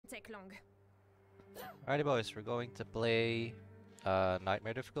take long. Alrighty boys, we're going to play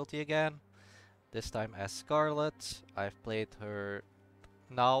Nightmare difficulty again. This time as Scarlet. I've played her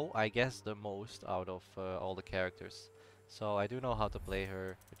now, I guess, the most out of all the characters. So I do know how to play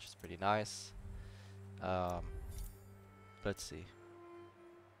her, which is pretty nice. Let's see.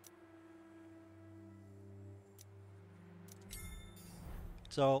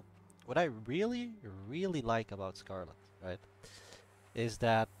 So, what I really like about Scarlet, right, is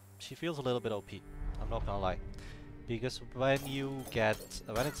that she feels a little bit OP. I'm not gonna lie. Because when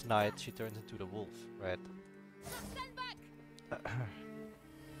it's night, she turns into the wolf, right? Stand back!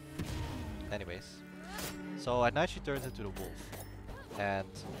 Anyways. So at night she turns into the wolf. And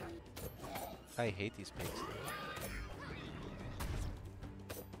I hate these pigs.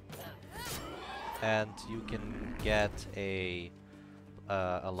 And you can get a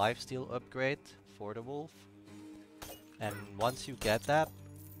lifesteal upgrade for the wolf. And once you get that,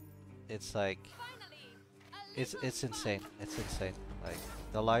 it's like it's insane. It's insane. Like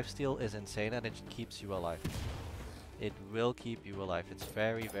the lifesteal is insane and it keeps you alive. It will keep you alive. It's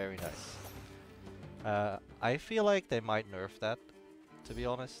very nice. I feel like they might nerf that, to be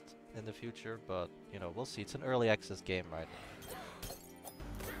honest, in the future, but you know, we'll see. It's an early access game, right?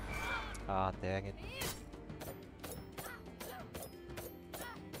 Ah, dang it.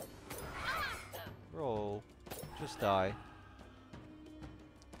 Bro, just die.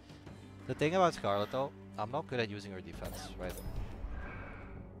 The thing about Scarlet though, I'm not good at using her defense, right?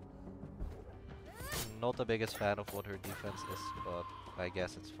 Not the biggest fan of what her defense is, but I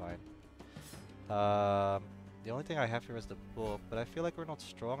guess it's fine. The only thing I have here is the book, but I feel like we're not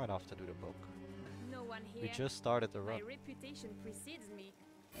strong enough to do the book. No one here. We just started the run. My reputation precedes me.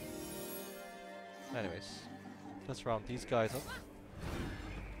 Anyways, let's round these guys up.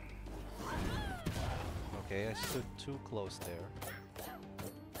 Okay, I stood too close there.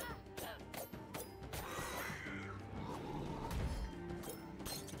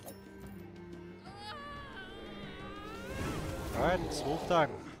 Alright, it's wolf time.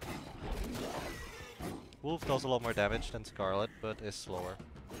 Wolf does a lot more damage than Scarlet, but is slower.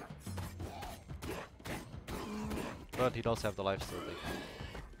 But he does have the lifesteal thing.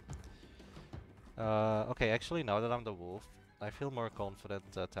 Okay, actually now that I'm the wolf, I feel more confident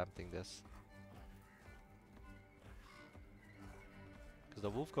attempting this. Because the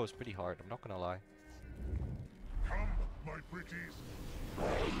wolf goes pretty hard, I'm not gonna lie. Come, my pretties.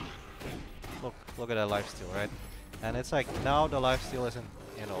 Look at that lifesteal, right? And it's like, now the lifesteal isn't,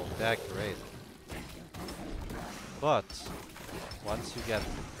 you know, that great. But, once you get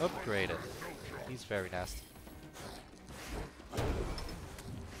upgraded, he's very nasty.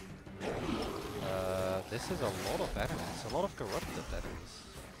 This is a lot of enemies, a lot of corrupted enemies.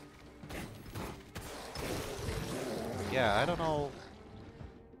 Yeah, I don't know.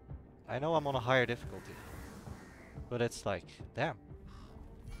 I know I'm on a higher difficulty. But it's like, damn.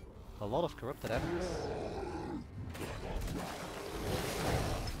 A lot of corrupted enemies.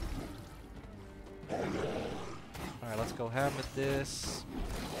 Alright, let's go ham with this.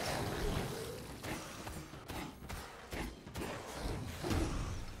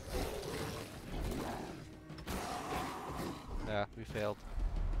 Yeah, we failed.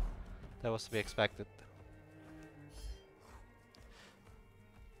 That was to be expected.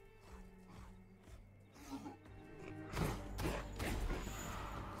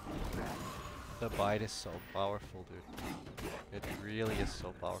 The bite is so powerful, dude. It really is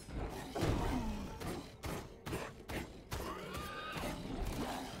so powerful.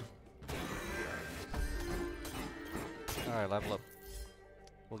 Alright, level up.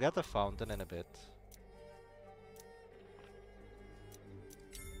 We'll get the fountain in a bit.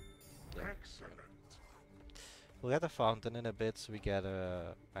 Yeah. Excellent. We'll get the fountain in a bit so we get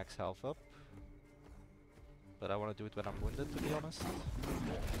max health up. But I want to do it when I'm wounded, to be honest. So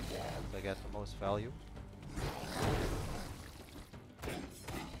I get the most value.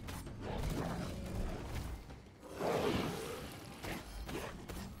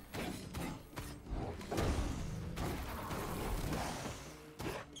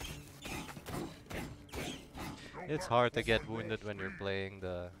 It's hard to get wounded when you're playing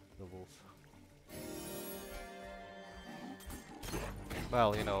the wolf.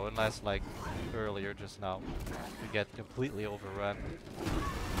 Well, you know, unless like earlier just now, we get completely overrun.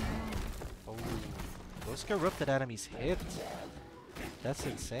 Oh, those corrupted enemies hit. That's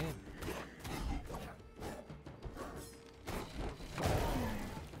insane.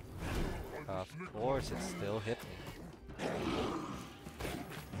 Of course, it still hit me.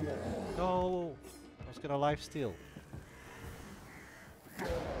 No, I was gonna lifesteal.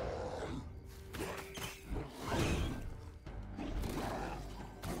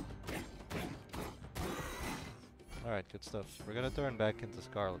 Alright, good stuff. We're gonna turn back into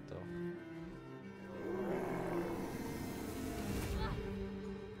Scarlet though.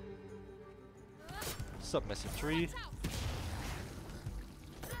 Submissive 3.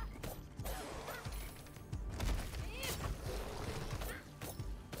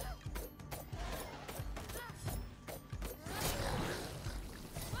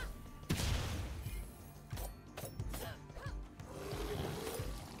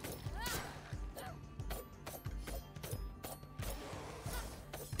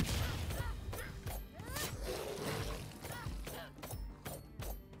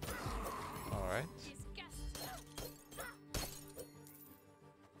 Alright.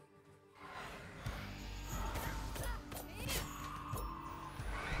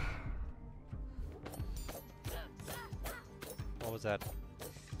 What was that?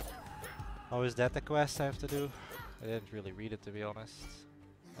 Oh, is that the quest I have to do? I didn't really read it, to be honest.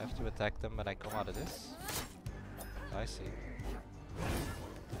 I have to attack them when I come out of this? I see.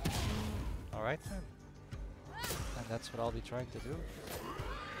 Alright then. And that's what I'll be trying to do.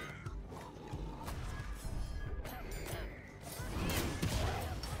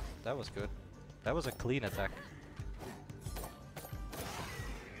 That was good. That was a clean attack.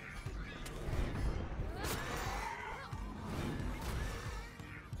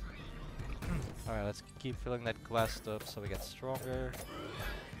 Alright, let's keep filling that quest up so we get stronger.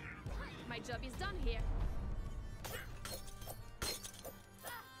 My job is done here.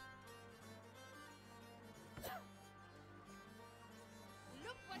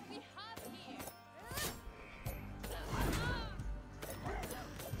 Look what we have here.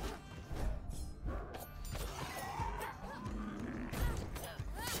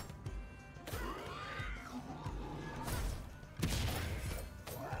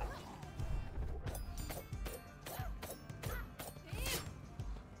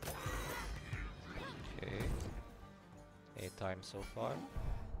 Okay. 8 times so far.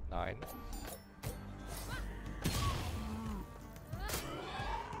 9.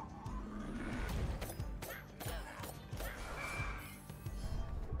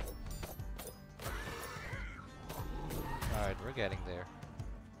 Alright, we're getting there.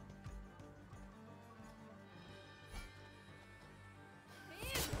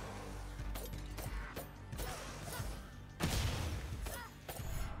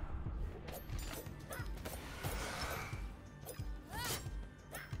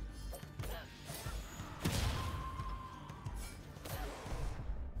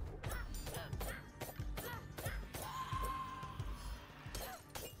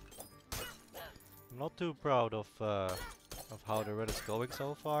 I'm not too proud of how the run is going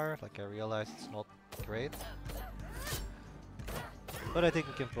so far. Like, I realize it's not great, but I think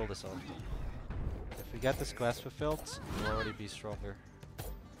we can pull this off. If we get this quest fulfilled, we'll already be stronger.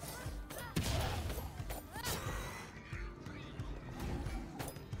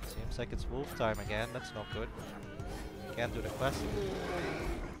 Seems like it's wolf time again. That's not good. Can't do the quest.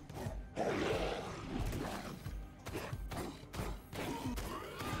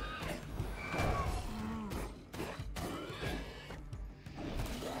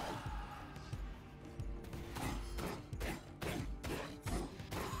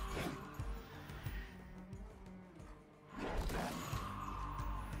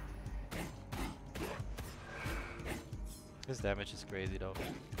 His damage is crazy though.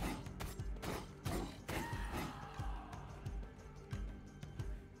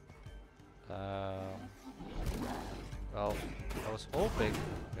 Well, I was hoping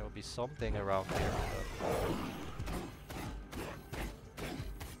there would be something around here, but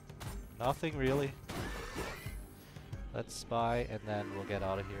nothing really. Let's spy and then we'll get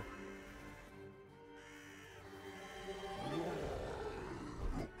out of here.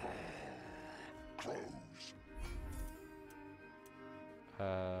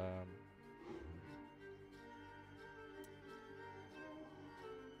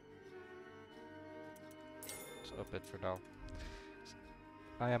 Let's up it for now.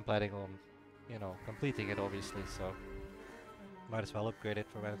 I am planning on, you know, completing it obviously, so might as well upgrade it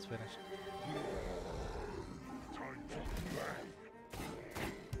for when it's finished.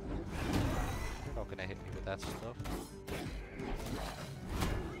 You're not gonna hit me with that stuff.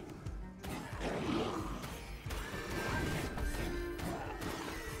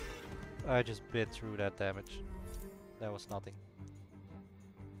 I just bit through that damage. That was nothing.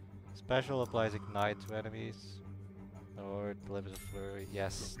 Special applies ignite to enemies. Or it delivers a flurry.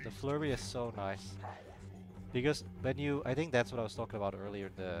 Yes, the flurry is so nice. Because when you, I think that's what I was talking about earlier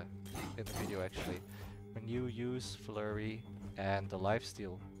in the video actually. When you use flurry and the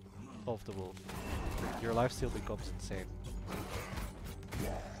lifesteal of the wolf, your lifesteal becomes insane.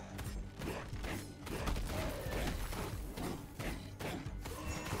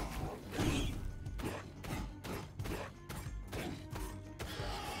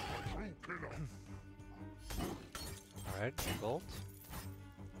 Alright, gold.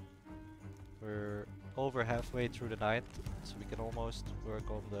 We're over halfway through the night, so we can almost work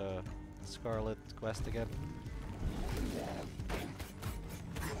on the Scarlet quest again.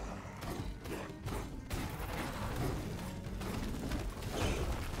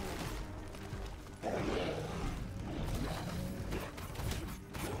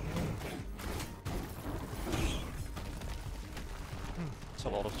 It's a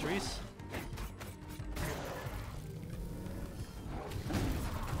lot of trees.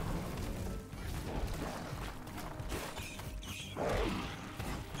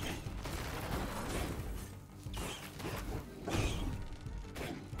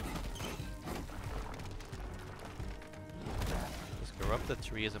 This corrupted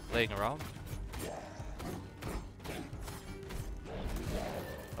tree isn't playing around.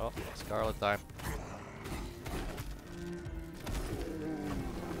 Oh, Scarlet time.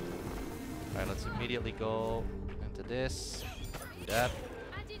 Alright, let's immediately go into this. Do that.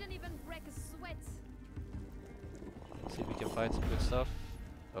 I didn't even break a sweat. See if we can find some good stuff.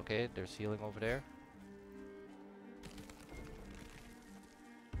 Okay, there's healing over there.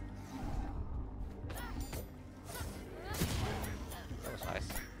 That was nice.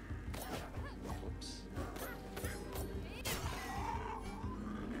 Whoops.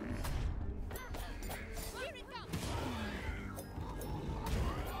 Here it comes.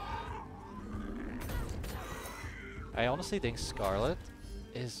 I honestly think Scarlet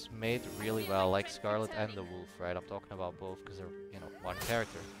is made really well, like Scarlet and the Wolf, right? I'm talking about both because they're, you know, one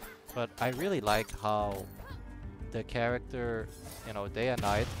character. But I really like how the character, you know, day and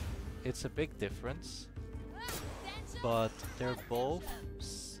night, it's a big difference. But they're both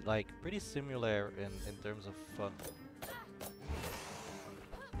like pretty similar in terms of fun.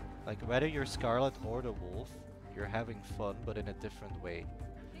 Like whether you're Scarlet or the Wolf, you're having fun but in a different way.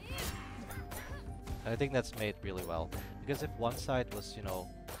 I think that's made really well. Because if one side was, you know,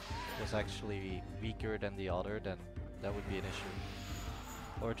 was actually weaker than the other, then that would be an issue.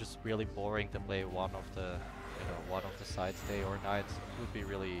 Or just really boring to play one of the, you know, one of the sides day or night would be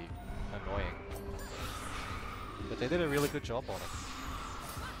really annoying. But they did a really good job on it.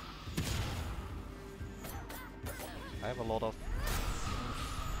 I have a lot of...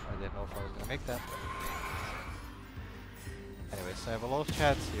 I didn't know if I was gonna make that. Anyways, I have a lot of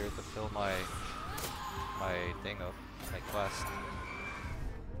chats here to fill my thing up, my quest.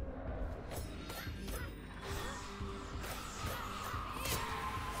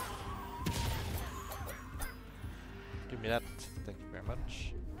 Give me that, thank you very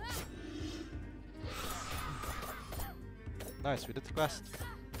much. Nice, we did the quest.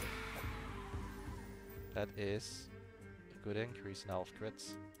 That is a good increase now of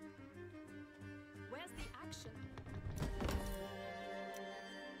crits. Where's the action?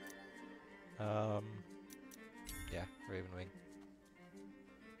 Yeah, Ravenwing.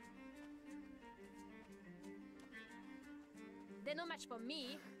 They're no match for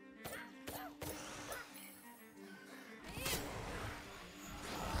me.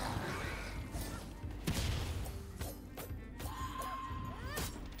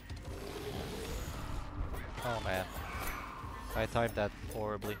 Oh man, I timed that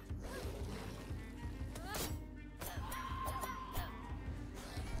horribly.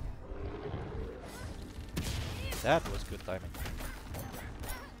 That was good timing.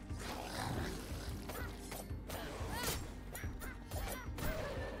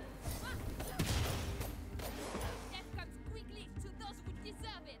 Death comes quickly to those who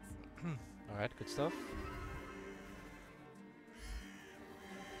deserve it. Alright, good stuff.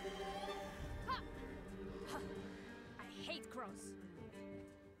 I hate crows.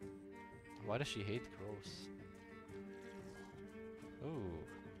 Why does she hate crows? Ooh,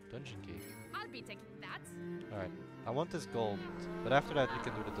 dungeon key. I'll be taking that. Alright, I want this gold, but after that we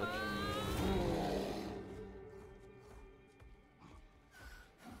can do the dungeon.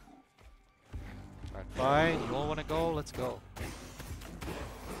 Alright, fine, you all wanna go? Let's go.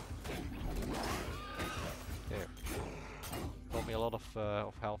 There. Got me a lot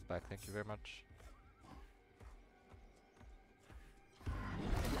of health back, thank you very much.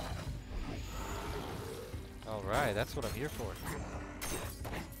 Alright, that's what I'm here for.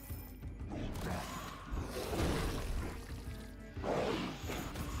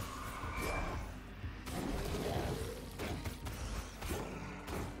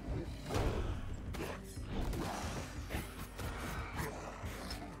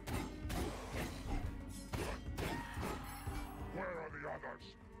 Where are the others?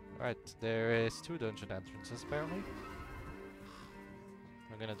 Right, there is 2 dungeon entrances apparently.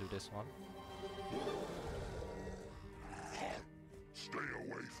 I'm gonna do this one. Stay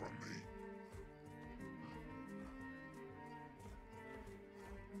away from me.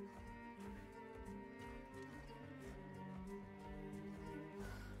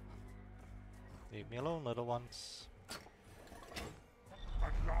 Leave me alone, little ones.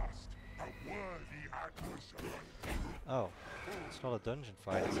 At last, a worthy adversary. Oh, it's not a dungeon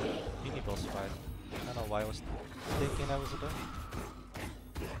fight, it's a mini boss fight. I don't know why I was thinking that was a dungeon.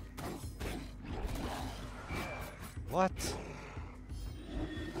 What?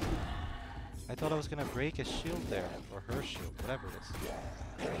 I thought I was gonna break his shield there, or her shield, whatever it is.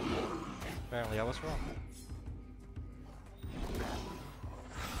 Apparently I was wrong.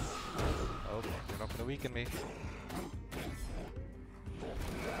 Oh, you're not gonna weaken me.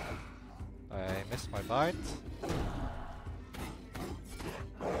 I missed my bite.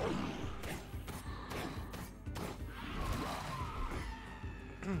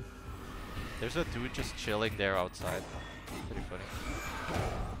 There's a dude just chilling there outside. Pretty funny.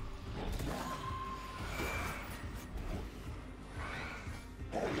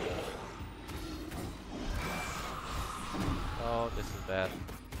 Oh, this is bad.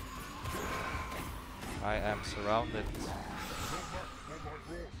 I am surrounded.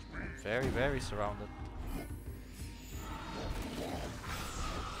 Very, very surrounded.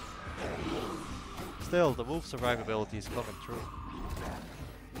 Still, the wolf survivability is coming through.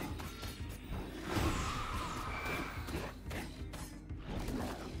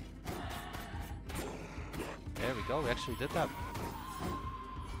 There we go, we actually did that.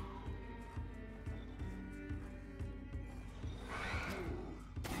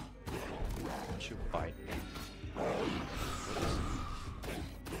 Don't you bite me.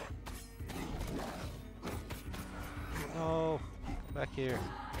 No, back here.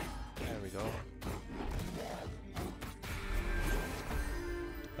 There we go.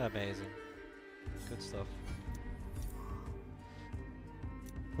 Amazing. Good stuff.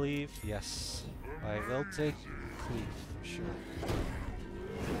 Cleave, yes. I will take cleave for sure.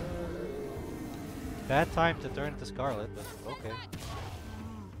 Bad time to turn to Scarlet, but okay.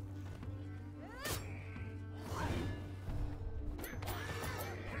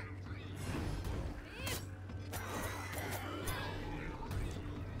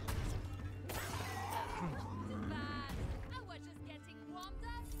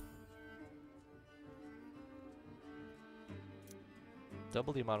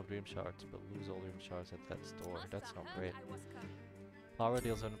 Double the amount of dream shards, but lose all dream shards at that store. That's not great. Power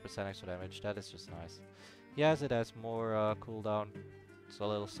deals 100% extra damage. That is just nice. Yes, it has more cooldown. It's a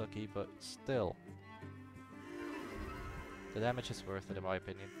little sucky, but still. The damage is worth it in my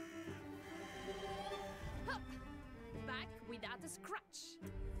opinion. Back without a scratch.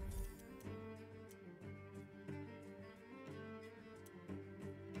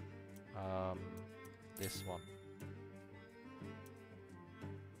 This one.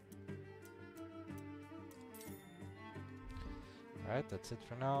 Alright, that's it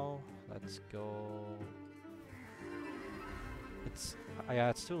for now. Let's go. It's yeah,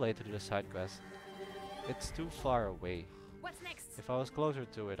 it's too late to do the side quest. It's too far away. What's next? If I was closer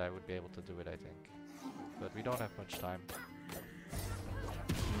to it, I would be able to do it, I think. But we don't have much time.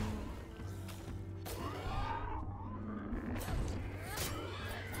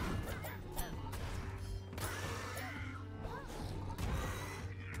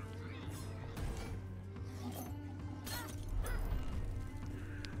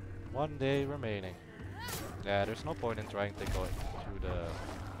 One day remaining. Yeah, there's no point in trying to go to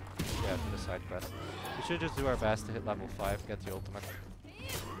the side quest. We should just do our best to hit level 5, get the ultimate.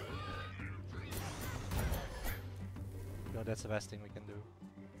 No, that's the best thing we can do.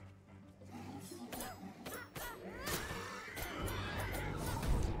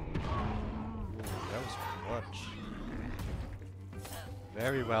 Ooh, that was clutch.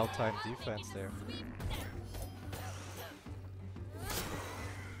 Very well timed defense there.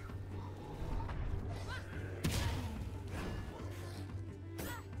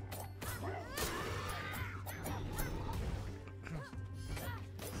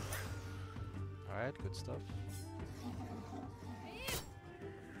 Alright, good stuff.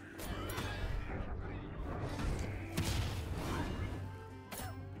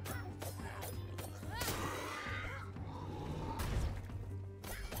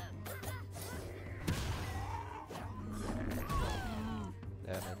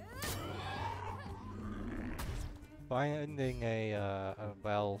 Damn it. Finding a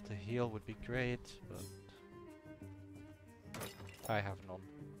well to heal would be great, but I have none.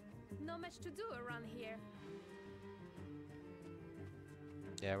 Not much to do around here.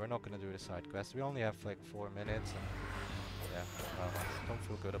 Yeah, we're not gonna do the side quest. We only have like 4 minutes, and yeah, don't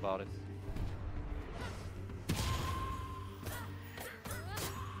feel good about it.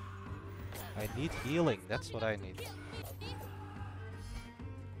 I need healing. That's what I need.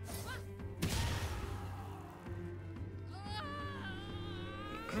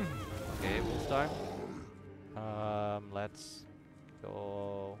 Okay, wolf time. Let's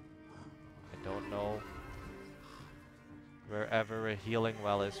go. I don't know. Wherever a healing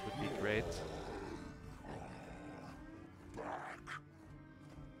well is would be great.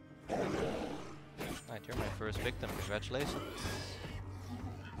 Right, you're my first victim. Congratulations.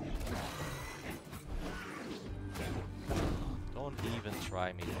 Don't even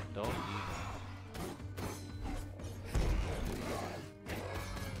try me. Don't even.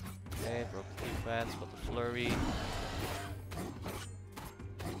 Okay, broke the defense, got the flurry.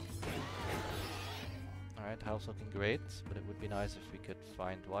 Alright, health's looking great, but it would be nice if we could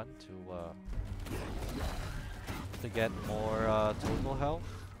find one to get more total health.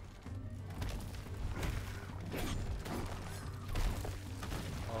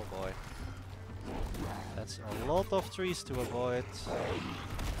 Oh boy. That's a lot of trees to avoid. I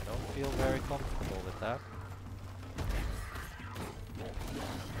don't feel very comfortable with that.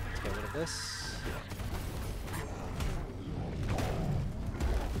 Let's get rid of this.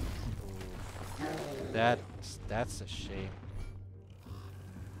 That's a shame.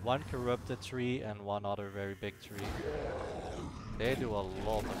 One corrupted tree and one other very big tree. They do a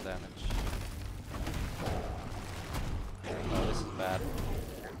lot of damage. Oh, this is bad.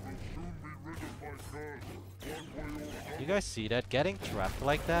 You guys see that? Getting trapped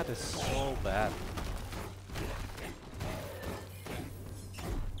like that is so bad.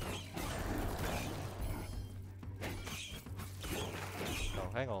 Oh,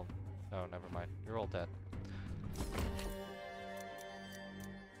 hang on. Oh, never mind. You're all dead.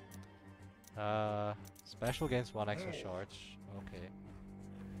 Special gains 1 extra charge. Okay.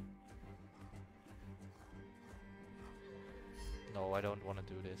 No, I don't want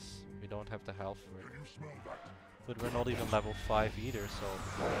to do this. We don't have the health for it. But we're not even level 5 either, so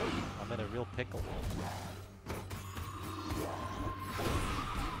I'm in a real pickle.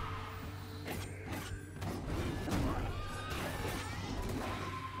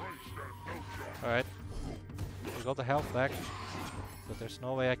 Alright. We got the health back. But there's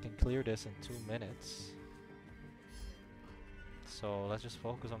no way I can clear this in 2 minutes. So let's just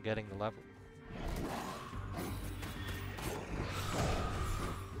focus on getting the level.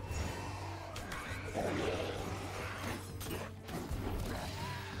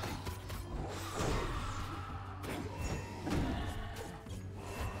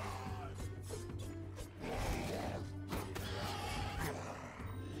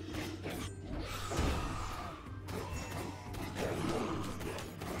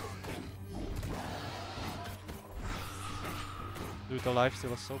 Dude, the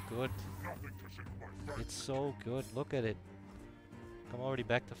lifesteal is so good. It's so good. Look at it. I'm already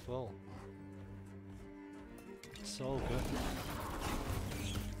back to full. It's so good.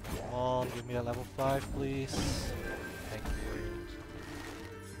 Come on, give me a level 5, please. Thank you.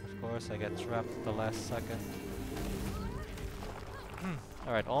 Of course, I get trapped at the last second.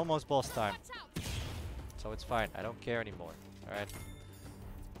 Alright, almost boss time. So it's fine. I don't care anymore. Alright.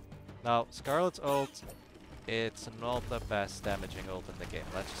 Now, Scarlet's ult. It's not the best damaging ult in the game,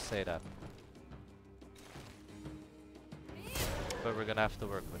 let's just say that. But we're gonna have to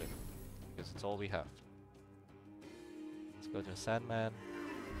work with it, because it's all we have. Let's go to the Sandman.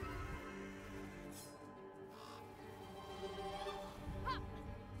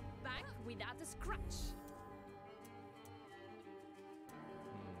 Back without a scratch.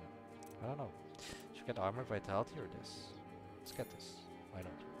 I don't know. Should we get armor vitality or this? Let's get this. Why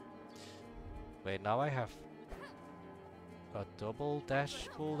not? Wait, now I have a double dash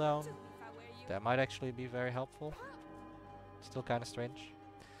cooldown. That might actually be very helpful. Still kind of strange.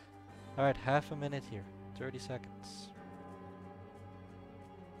 Alright, half a minute here. 30 seconds.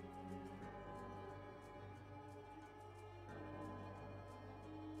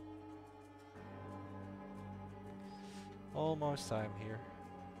 Almost time here.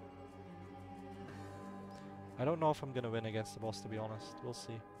 I don't know if I'm gonna win against the boss, to be honest. We'll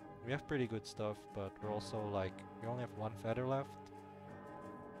see. We have pretty good stuff, but we're also like, we only have 1 feather left.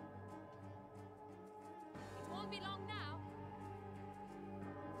 It won't be long now.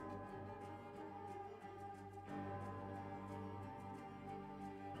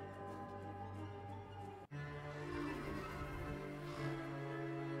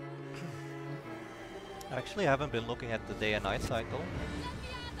 I actually haven't been looking at the day and night cycle.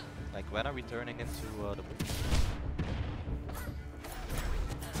 Like, when are we turning into the...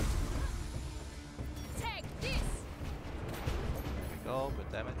 Go,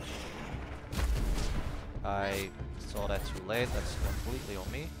 good damage. I saw that too late, that's completely on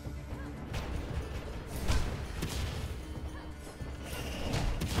me.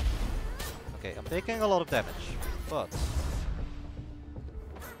 Okay, I'm taking a lot of damage, but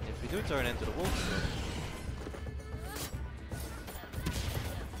if we do turn into the wolves still.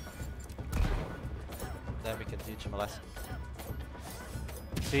 Then we can teach him a lesson.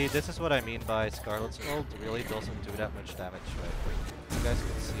 See, this is what I mean by Scarlet's ult really doesn't do that much damage, right? You guys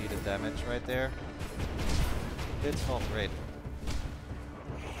can see the damage right there. It's not great.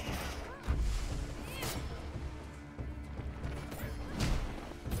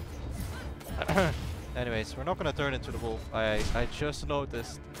 Anyways, we're not gonna turn into the wolf. I just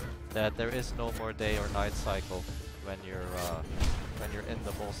noticed that there is no more day or night cycle when you're in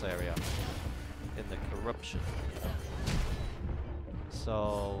the boss area, in the corruption.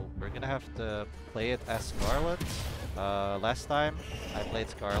 So we're gonna have to play it as Scarlet. Last time I played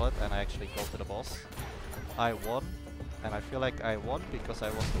Scarlet and I actually got to the boss. I won, and I feel like I won because I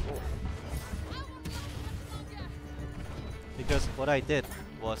was the wolf. Because what I did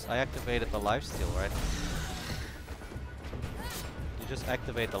was I activated the lifesteal, right? You just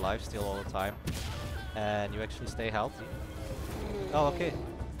activate the lifesteal all the time, and you actually stay healthy. Oh, okay.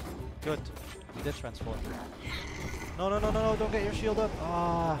 Good. We did transform. No, no, no, no, no, don't get your shield up.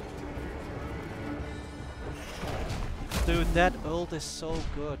 Ah. Dude, that ult is so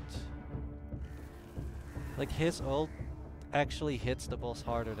good. Like, his ult actually hits the boss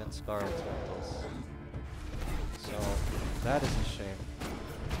harder than Scarlet's ult does. So, that is a shame.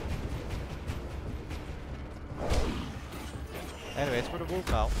 Anyways, for the wolf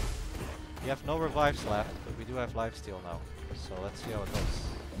now. We have no revives left, but we do have lifesteal now. So let's see how it goes.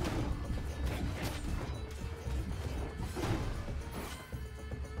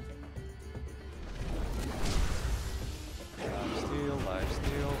 Lifesteal,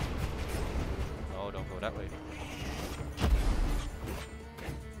 lifesteal. No, don't go that way.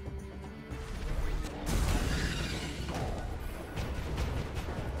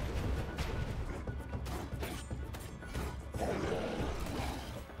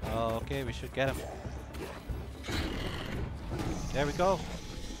 Okay, we should get him. There we go.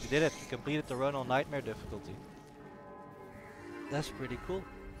 We did it. We completed the run on Nightmare difficulty. That's pretty cool.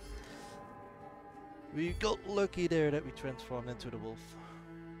 We got lucky there that we transformed into the wolf.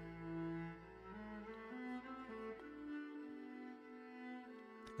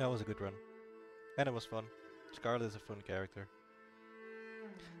 That was a good run. And it was fun. Scarlet is a fun character.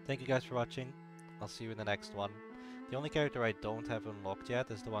 Thank you guys for watching. I'll see you in the next one. The only character I don't have unlocked yet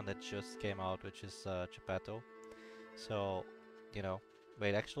is the one that just came out, which is Geppetto. So, you know,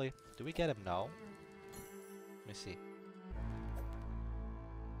 wait, actually, do we get him now? Let me see.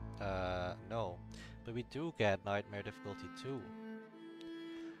 No. But we do get Nightmare difficulty 2.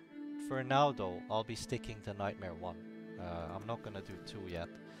 For now though, I'll be sticking to Nightmare 1. I'm not gonna do 2 yet.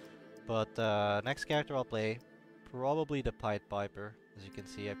 But next character I'll play, probably the Pied Piper. As you can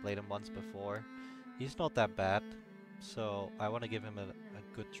see, I played him once before. He's not that bad, so I want to give him a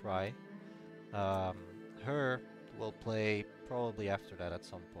good try. Her will play probably after that at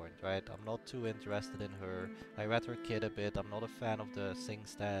some point, right? I'm not too interested in her. I read her kit a bit. I'm not a fan of the sing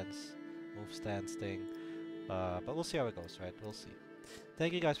stance, move stance thing. But we'll see how it goes, right? We'll see.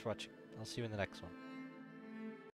 Thank you guys for watching. I'll see you in the next one.